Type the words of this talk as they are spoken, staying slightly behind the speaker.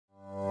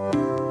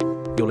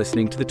You're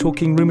listening to the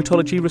Talking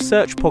Rheumatology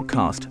Research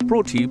Podcast,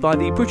 brought to you by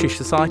the British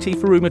Society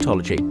for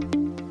Rheumatology.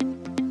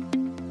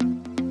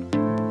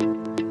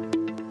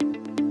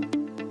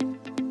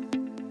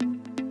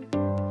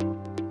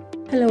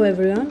 Hello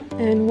everyone,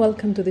 and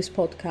welcome to this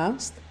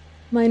podcast.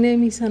 My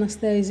name is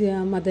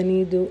Anastasia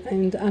Madanidou,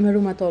 and I'm a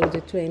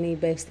rheumatology trainee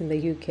based in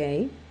the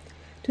UK.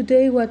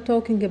 Today we're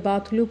talking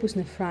about lupus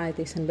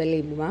nephritis and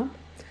belimumab.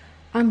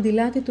 I'm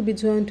delighted to be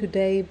joined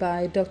today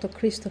by Dr.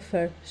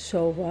 Christopher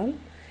Soval.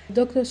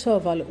 Dr.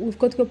 Soval, we've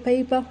got your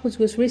paper which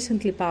was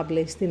recently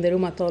published in the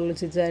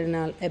Rheumatology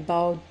Journal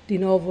about de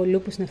novo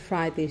lupus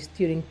nephritis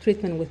during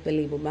treatment with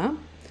belimumab.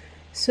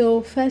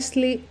 So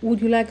firstly, would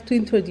you like to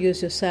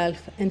introduce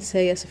yourself and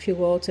say us a few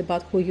words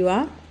about who you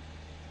are?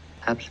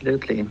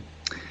 Absolutely.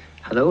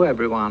 Hello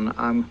everyone,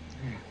 I'm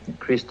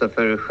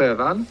Christopher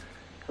Soval,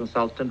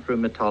 consultant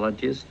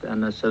rheumatologist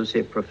and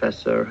associate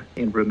professor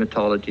in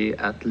rheumatology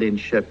at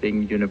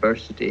Linköping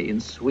University in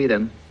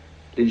Sweden.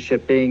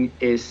 Linköping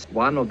is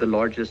one of the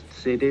largest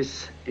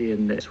cities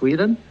in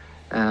Sweden,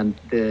 and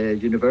the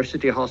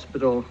university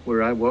hospital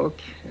where I work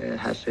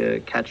has a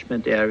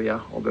catchment area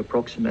of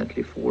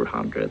approximately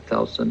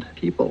 400,000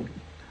 people.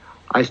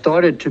 I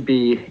started to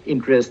be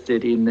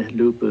interested in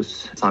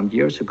lupus some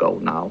years ago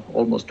now,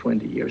 almost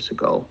 20 years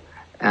ago,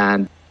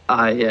 and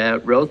I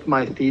wrote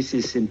my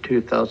thesis in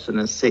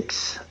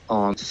 2006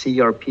 on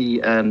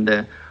CRP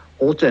and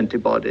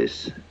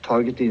autoantibodies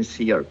targeting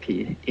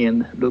CRP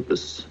in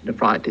lupus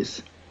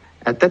nephritis.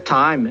 At that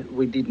time,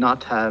 we did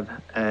not have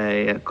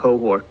a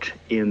cohort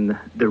in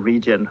the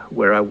region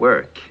where I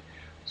work,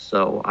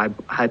 so I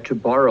had to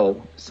borrow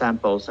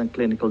samples and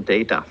clinical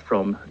data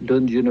from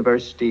Lund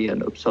University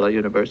and Uppsala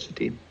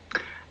University.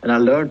 And I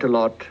learned a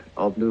lot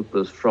of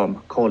lupus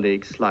from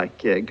colleagues like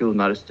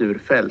Gunnar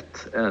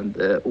Sturfeldt and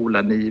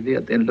Ola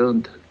Nived in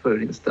Lund, for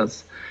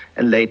instance,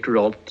 and later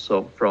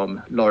also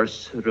from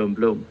Lars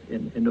Rumblom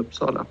in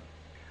Uppsala.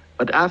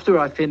 But after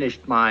I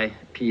finished my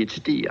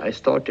PhD, I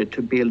started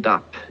to build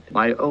up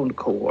my own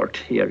cohort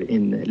here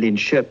in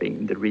Linköping,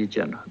 in the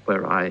region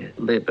where I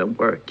live and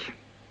work.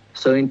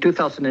 So in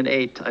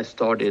 2008, I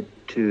started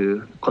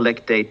to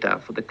collect data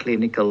for the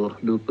clinical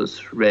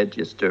lupus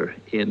register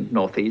in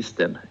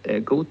northeastern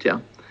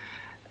Gothia.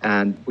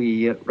 And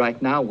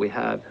right now we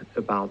have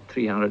about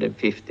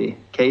 350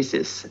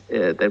 cases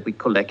that we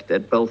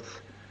collected,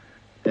 both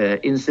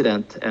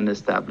incident and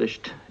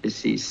established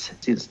disease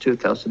since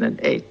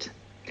 2008.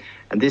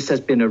 And this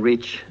has been a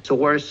rich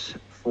source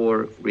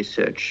for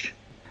research.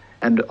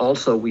 And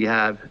also we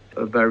have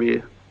a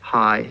very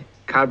high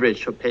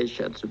coverage of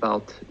patients.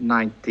 About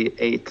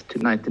 98 to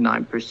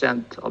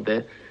 99% of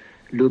the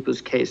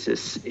lupus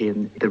cases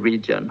in the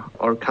region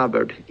are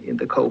covered in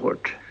the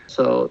cohort.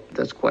 So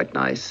that's quite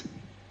nice.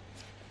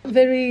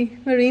 Very,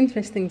 very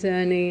interesting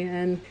journey,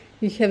 and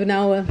you have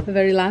now a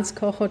very large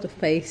cohort of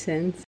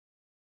patients.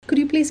 Could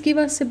you please give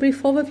us a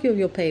brief overview of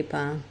your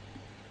paper?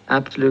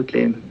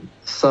 Absolutely.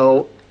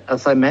 So,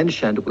 as I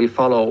mentioned, we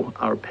follow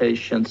our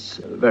patients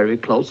very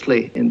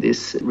closely in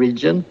this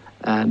region,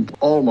 and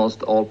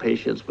almost all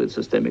patients with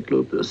systemic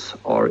lupus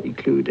are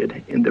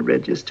included in the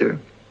register.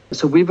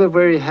 So we were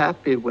very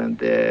happy when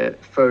the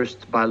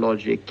first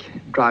biologic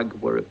drug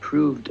were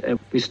approved, and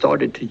we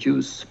started to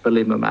use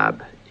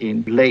belimumab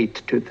in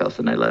late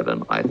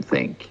 2011, I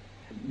think.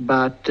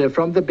 But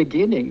from the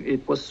beginning,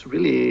 it was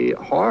really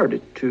hard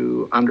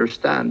to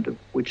understand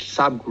which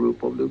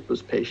subgroup of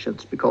lupus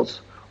patients,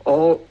 because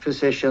all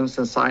physicians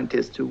and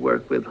scientists who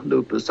work with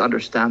lupus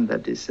understand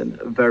that it's a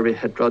very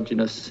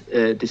heterogeneous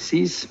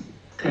disease.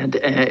 And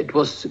it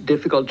was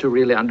difficult to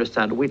really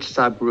understand which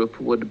subgroup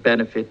would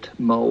benefit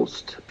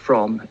most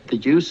from the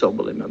use of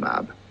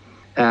belimumab.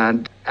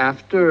 And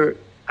after,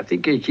 I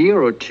think, a year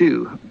or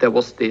two, there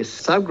was this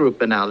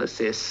subgroup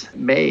analysis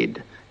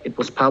made. It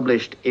was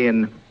published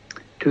in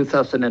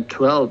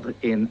 2012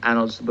 in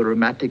Annals of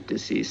Rheumatic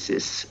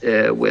Diseases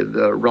with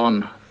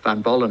Ron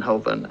van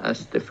Vollenhoven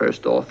as the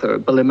first author,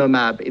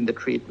 belimumab in the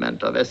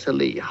treatment of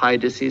SLE, high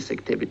disease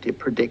activity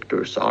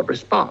predictors of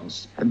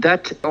response. And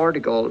that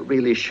article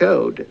really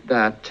showed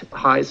that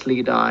high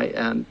SLEDAI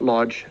and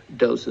large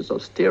doses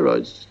of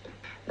steroids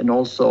and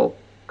also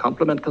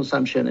complement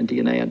consumption and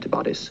DNA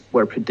antibodies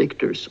were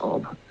predictors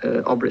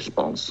of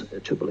response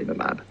to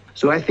belimumab.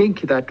 So I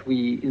think that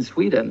we, in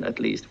Sweden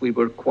at least, we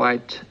were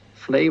quite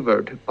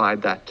flavored by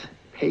that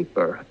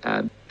paper,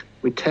 and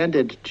we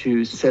tended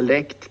to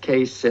select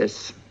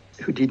cases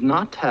who did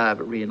not have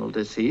renal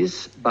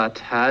disease but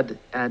had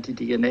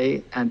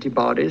anti-DNA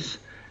antibodies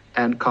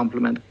and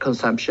complement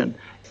consumption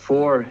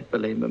for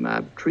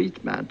belimumab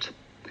treatment.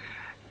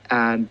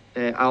 And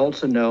I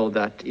also know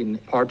that in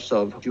parts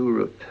of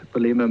Europe,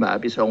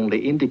 belimumab is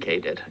only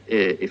indicated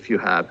if you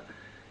have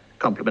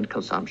complement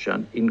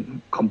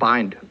consumption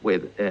combined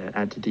with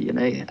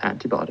anti-DNA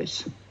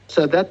antibodies.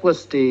 So that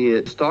was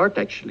the start,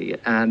 actually.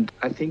 And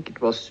I think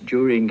it was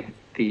during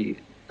the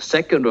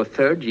second or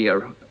third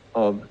year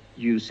of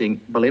using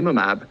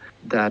belimumab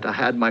that I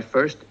had my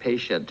first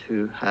patient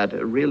who had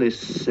a really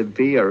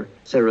severe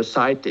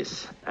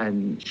serositis,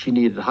 and she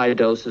needed high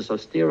doses of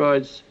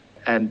steroids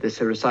and the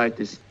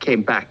serositis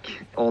came back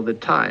all the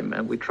time.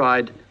 And we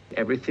tried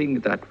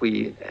everything that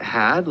we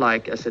had,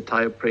 like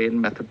azathioprine,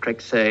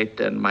 methotrexate,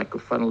 and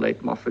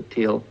mycophenolate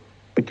mofetil.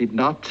 We did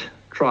not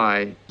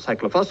try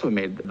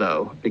cyclophosphamide,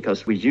 though,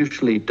 because we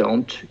usually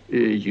don't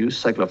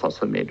use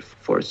cyclophosphamide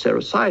for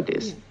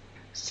serositis. Yeah.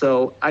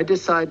 So I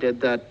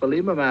decided that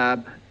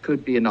belimumab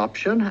could be an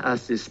option,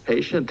 as this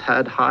patient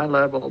had high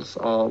levels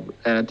of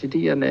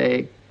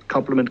anti-DNA,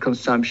 complement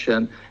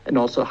consumption, and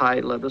also high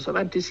levels of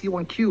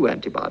anti-C1q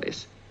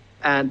antibodies.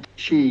 And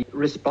she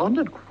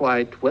responded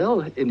quite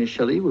well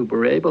initially. We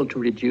were able to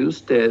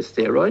reduce the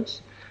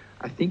steroids.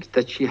 I think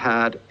that she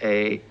had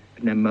a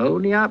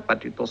pneumonia,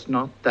 but it was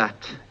not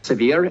that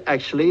severe,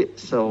 actually.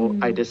 So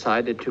I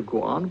decided to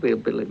go on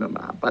with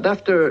belimumab. But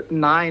after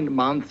 9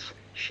 months,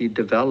 she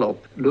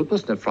developed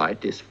lupus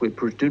nephritis with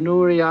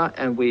proteinuria,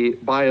 and we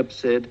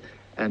biopsied,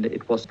 and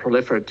it was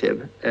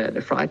proliferative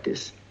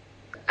nephritis.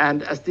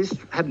 And as this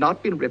had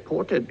not been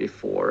reported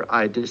before,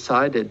 I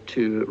decided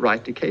to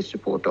write a case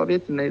report of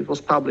it, and it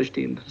was published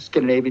in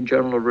Scandinavian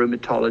Journal of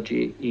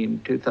Rheumatology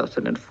in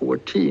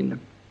 2014.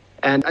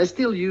 And I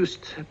still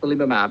used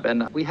belimumab,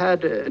 and we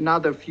had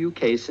another few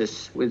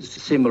cases with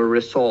similar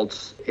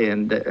results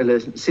and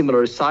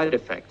similar side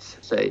effects,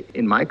 say,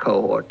 in my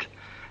cohort.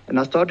 And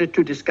I started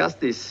to discuss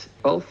this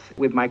both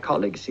with my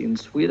colleagues in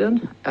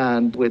Sweden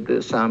and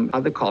with some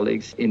other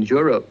colleagues in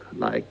Europe,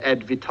 like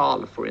Ed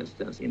Vital, for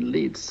instance, in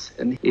Leeds.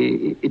 And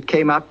it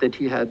came up that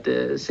he had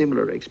a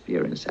similar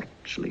experience,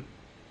 actually.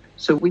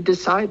 So we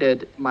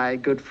decided, my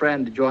good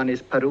friend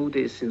Johannes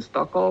Parudis in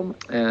Stockholm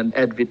and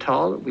Ed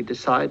Vital, we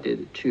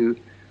decided to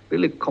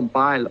really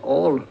compile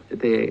all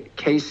the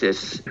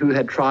cases who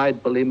had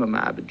tried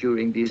belimumab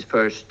during these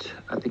first,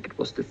 I think it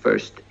was the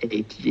first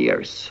 8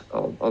 years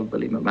of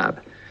belimumab.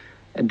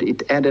 And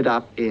it ended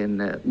up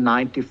in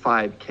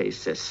 95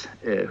 cases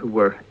who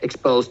were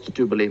exposed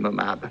to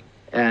belimumab.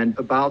 And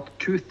about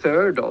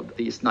 2/3 of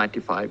these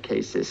 95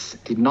 cases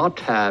did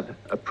not have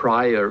a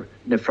prior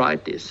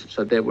nephritis.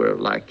 So they were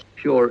like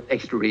pure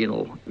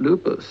extrarenal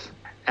lupus.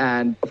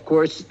 And of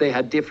course, they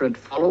had different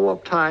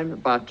follow-up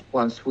time. But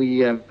once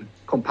we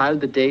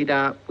compiled the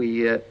data,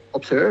 we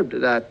observed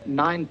that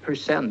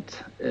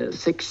 9%,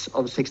 6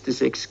 of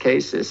 66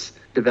 cases,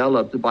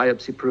 developed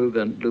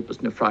biopsy-proven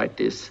lupus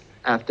nephritis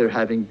after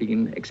having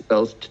been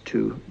exposed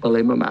to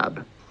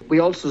belimumab. We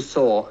also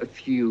saw a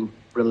few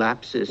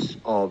relapses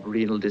of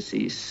renal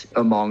disease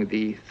among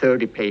the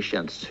 30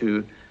 patients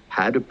who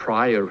had a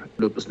prior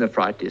lupus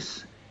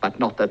nephritis, but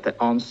not at the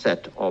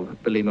onset of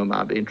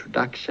belimumab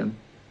introduction.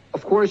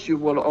 Of course, you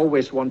will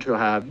always want to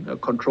have a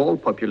control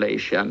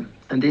population,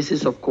 and this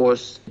is, of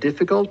course,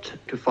 difficult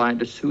to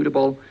find a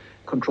suitable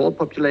control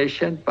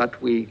population,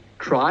 but we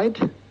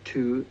tried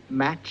to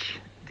match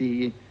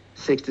the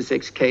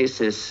 66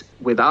 cases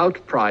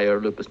without prior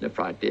lupus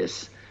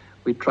nephritis.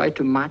 We tried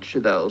to match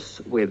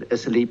those with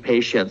SLE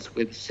patients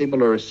with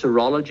similar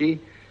serology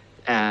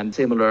and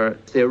similar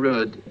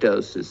steroid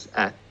doses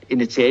at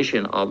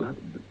initiation of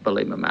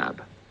belimumab.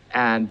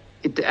 And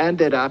it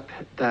ended up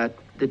that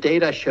the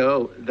data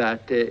show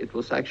that it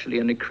was actually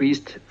an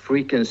increased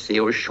frequency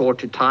or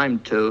shorter time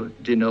to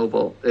de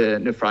novo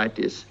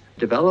nephritis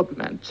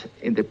development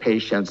in the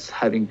patients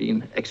having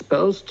been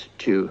exposed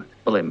to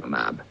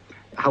belimumab.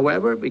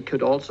 However, we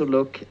could also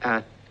look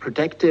at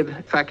protective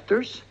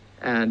factors,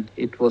 and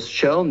it was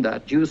shown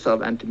that use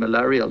of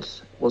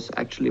antimalarials was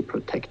actually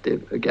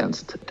protective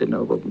against de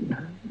novo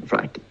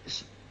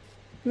nephritis.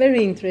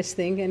 Very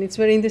interesting, and it's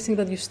very interesting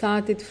that you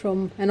started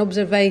from an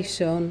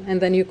observation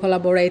and then you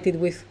collaborated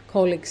with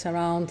colleagues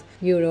around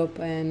Europe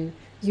and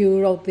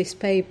you wrote this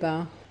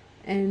paper.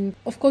 And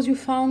of course you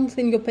found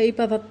in your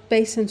paper that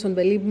patients on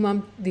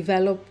belimumab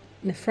develop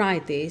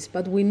nephritis,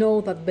 but we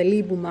know that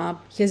belimumab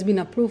has been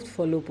approved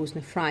for lupus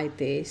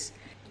nephritis.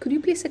 Could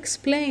you please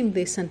explain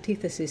this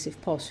antithesis if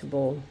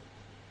possible?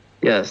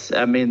 Yes,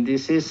 I mean,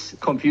 this is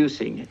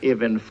confusing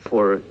even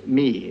for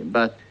me,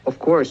 but of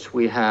course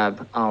we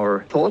have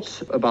our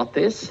thoughts about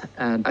this,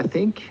 and I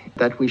think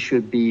that we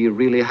should be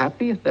really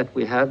happy that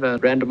we have a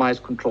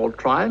randomized controlled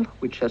trial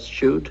which has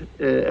showed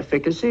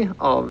efficacy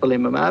of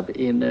belimumab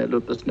in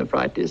lupus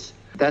nephritis.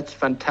 That's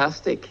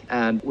fantastic,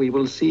 and we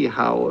will see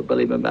how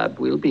belimumab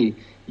will be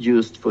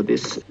used for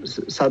this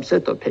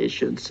subset of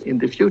patients in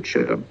the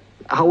future.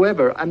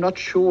 However, I'm not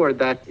sure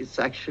that it's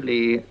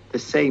actually the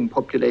same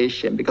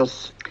population,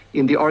 because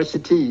in the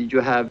RCT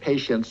you have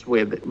patients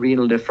with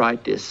renal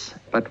nephritis,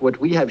 but what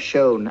we have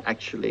shown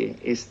actually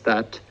is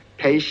that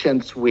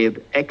patients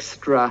with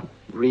extra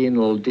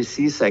renal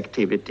disease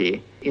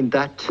activity, in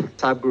that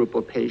subgroup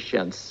of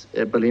patients,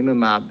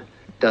 belimumab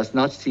does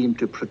not seem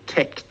to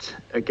protect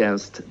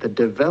against the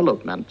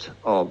development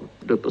of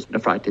lupus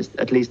nephritis,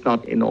 at least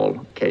not in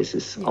all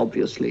cases,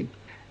 obviously.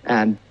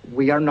 And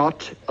we are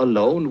not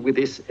alone with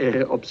this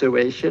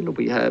observation.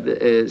 We have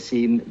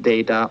seen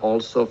data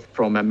also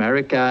from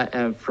America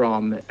and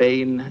from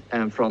Spain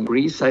and from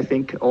Greece, I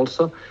think,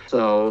 also.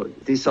 So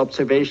this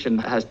observation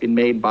has been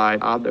made by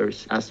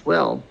others as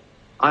well.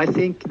 I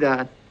think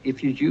that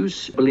if you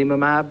use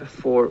belimumab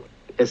for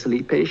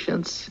SLE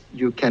patients,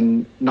 you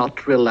can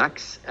not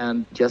relax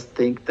and just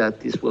think that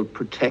this will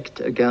protect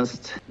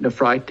against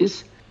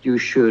nephritis. You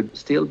should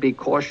still be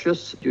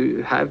cautious.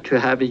 You have to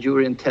have a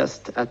urine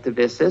test at the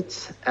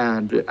visits.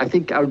 And I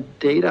think our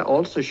data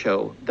also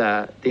show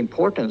that the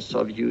importance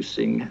of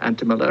using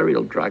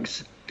antimalarial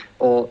drugs,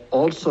 or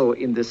also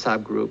in the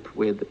subgroup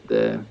with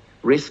the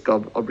risk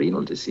of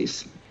renal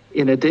disease.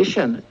 In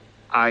addition,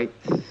 I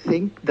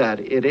think that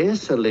it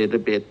is a little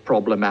bit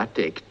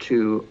problematic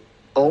to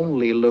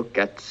only look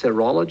at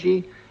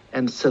serology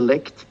and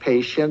select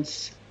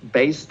patients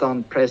based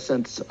on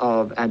presence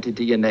of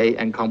anti-DNA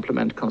and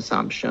complement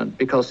consumption.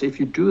 Because if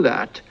you do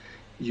that,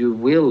 you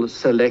will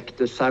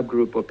select a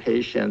subgroup of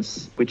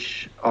patients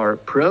which are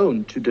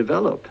prone to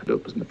develop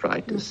lupus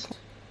nephritis.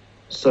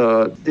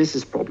 So this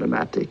is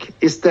problematic.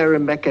 Is there a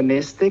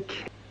mechanistic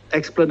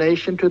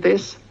explanation to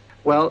this?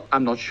 Well,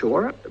 I'm not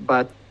sure,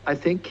 but I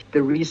think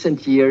the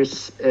recent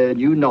years'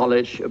 new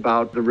knowledge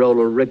about the role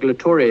of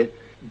regulatory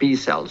B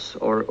cells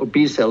or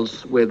B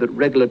cells with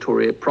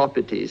regulatory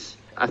properties,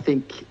 I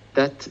think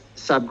that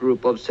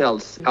subgroup of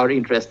cells are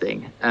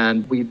interesting.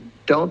 And we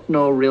don't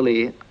know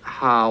really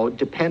how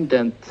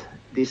dependent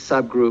this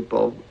subgroup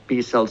of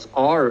B cells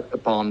are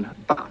upon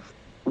BAF.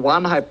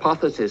 One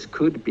hypothesis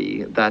could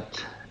be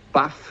that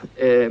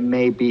BAF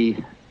may be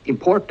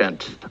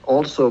important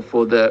also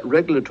for the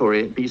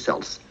regulatory B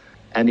cells.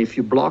 And if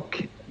you block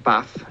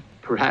BAF,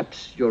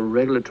 perhaps your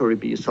regulatory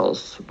B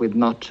cells will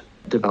not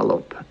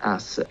develop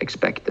as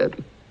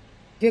expected.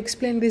 You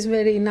explained this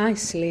very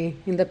nicely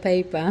in the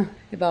paper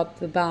about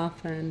the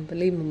BAF and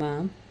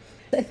belimumab.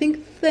 I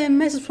think the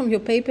message from your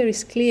paper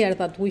is clear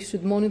that we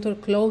should monitor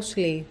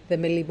closely the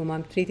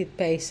belimumab-treated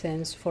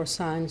patients for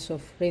signs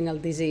of renal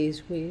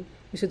disease. We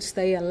should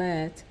stay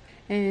alert.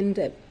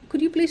 And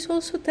could you please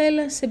also tell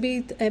us a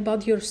bit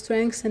about your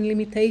strengths and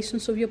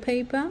limitations of your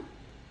paper?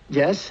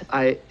 Yes,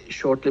 I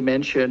shortly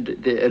mentioned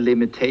the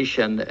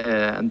limitation,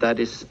 and that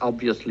is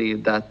obviously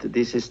that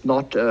this is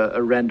not a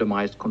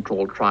randomized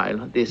controlled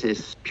trial. This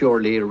is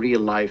purely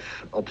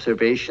real-life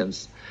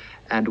observations,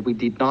 and we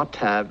did not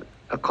have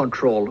a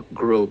control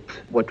group.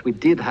 What we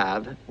did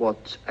have,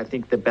 what I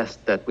think the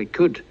best that we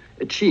could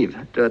achieve,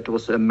 that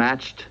was a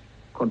matched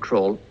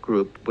control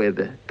group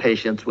with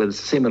patients with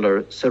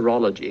similar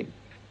serology.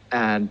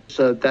 And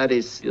so that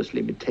is just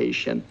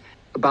limitation.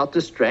 About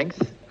the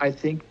strength, I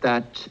think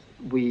that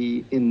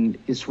we in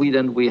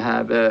Sweden, we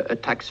have a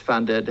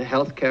tax-funded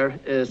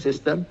healthcare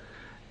system,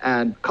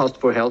 and cost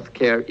for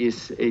healthcare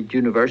is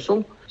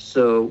universal.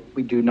 So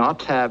we do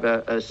not have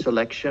a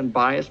selection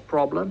bias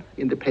problem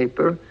in the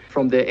paper.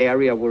 From the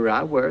area where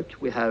I work,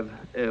 we have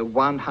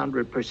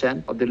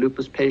 100% of the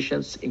lupus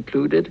patients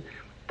included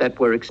that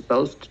were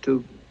exposed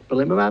to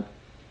belimumab.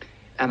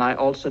 And I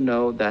also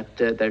know that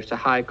there's a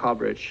high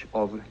coverage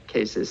of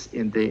cases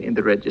in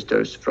the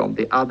registers from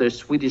the other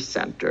Swedish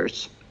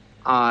centers.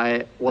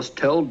 I was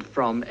told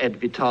from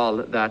Ed Vital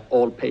that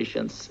all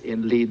patients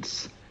in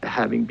Leeds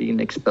having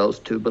been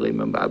exposed to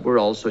belimumab were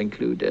also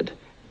included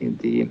in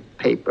the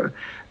paper.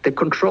 The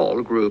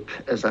control group,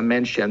 as I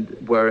mentioned,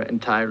 were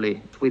entirely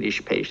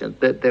Swedish patients.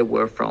 They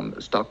were from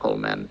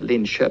Stockholm and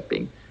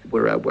Linköping,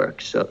 where I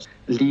work. So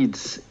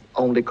Leeds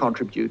only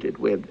contributed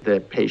with the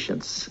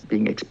patients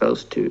being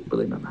exposed to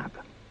belimumab.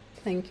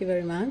 Thank you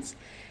very much.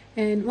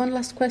 And one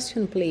last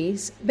question,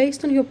 please.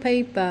 Based on your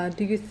paper,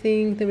 do you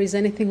think there is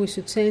anything we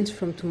should change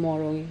from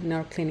tomorrow in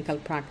our clinical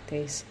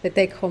practice? The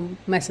take-home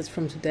message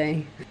from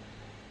today.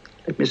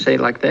 Let me say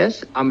like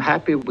this. I'm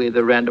happy with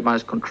the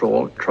randomized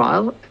control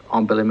trial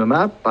on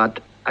belimumab,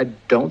 but I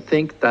don't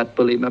think that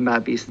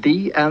belimumab is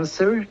the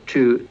answer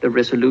to the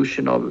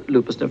resolution of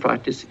lupus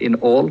nephritis in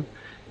all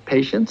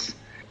patients.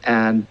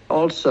 And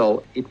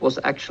also, it was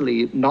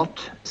actually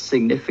not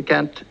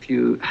significant if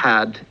you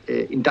had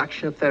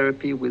induction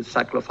therapy with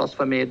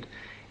cyclophosphamide.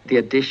 The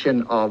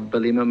addition of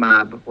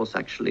belimumab was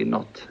actually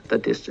not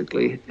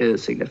statistically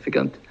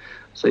significant.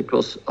 So it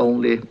was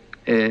only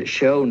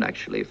shown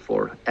actually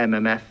for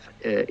MMF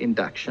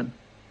induction.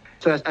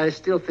 So I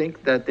still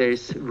think that there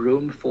is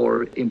room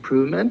for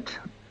improvement.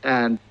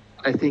 And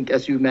I think,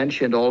 as you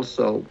mentioned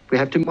also, we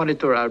have to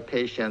monitor our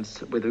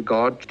patients with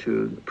regard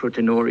to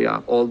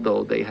proteinuria,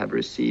 although they have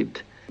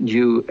received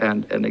new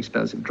and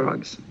expensive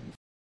drugs.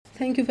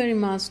 Thank you very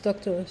much,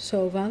 Dr.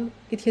 Soval.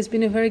 It has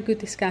been a very good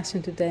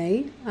discussion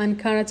today. I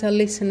encourage our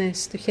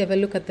listeners to have a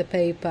look at the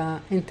paper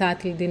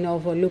entitled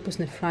Novo Lupus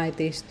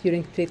Nephritis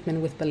During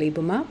Treatment with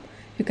Belimumab.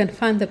 You can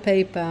find the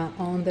paper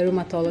on the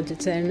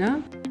Rheumatology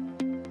Journal.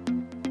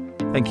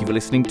 Thank you for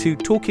listening to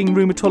Talking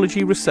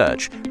Rheumatology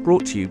Research,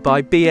 brought to you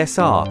by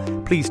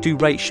BSR. Please do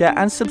rate, share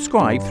and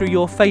subscribe through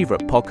your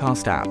favourite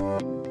podcast app.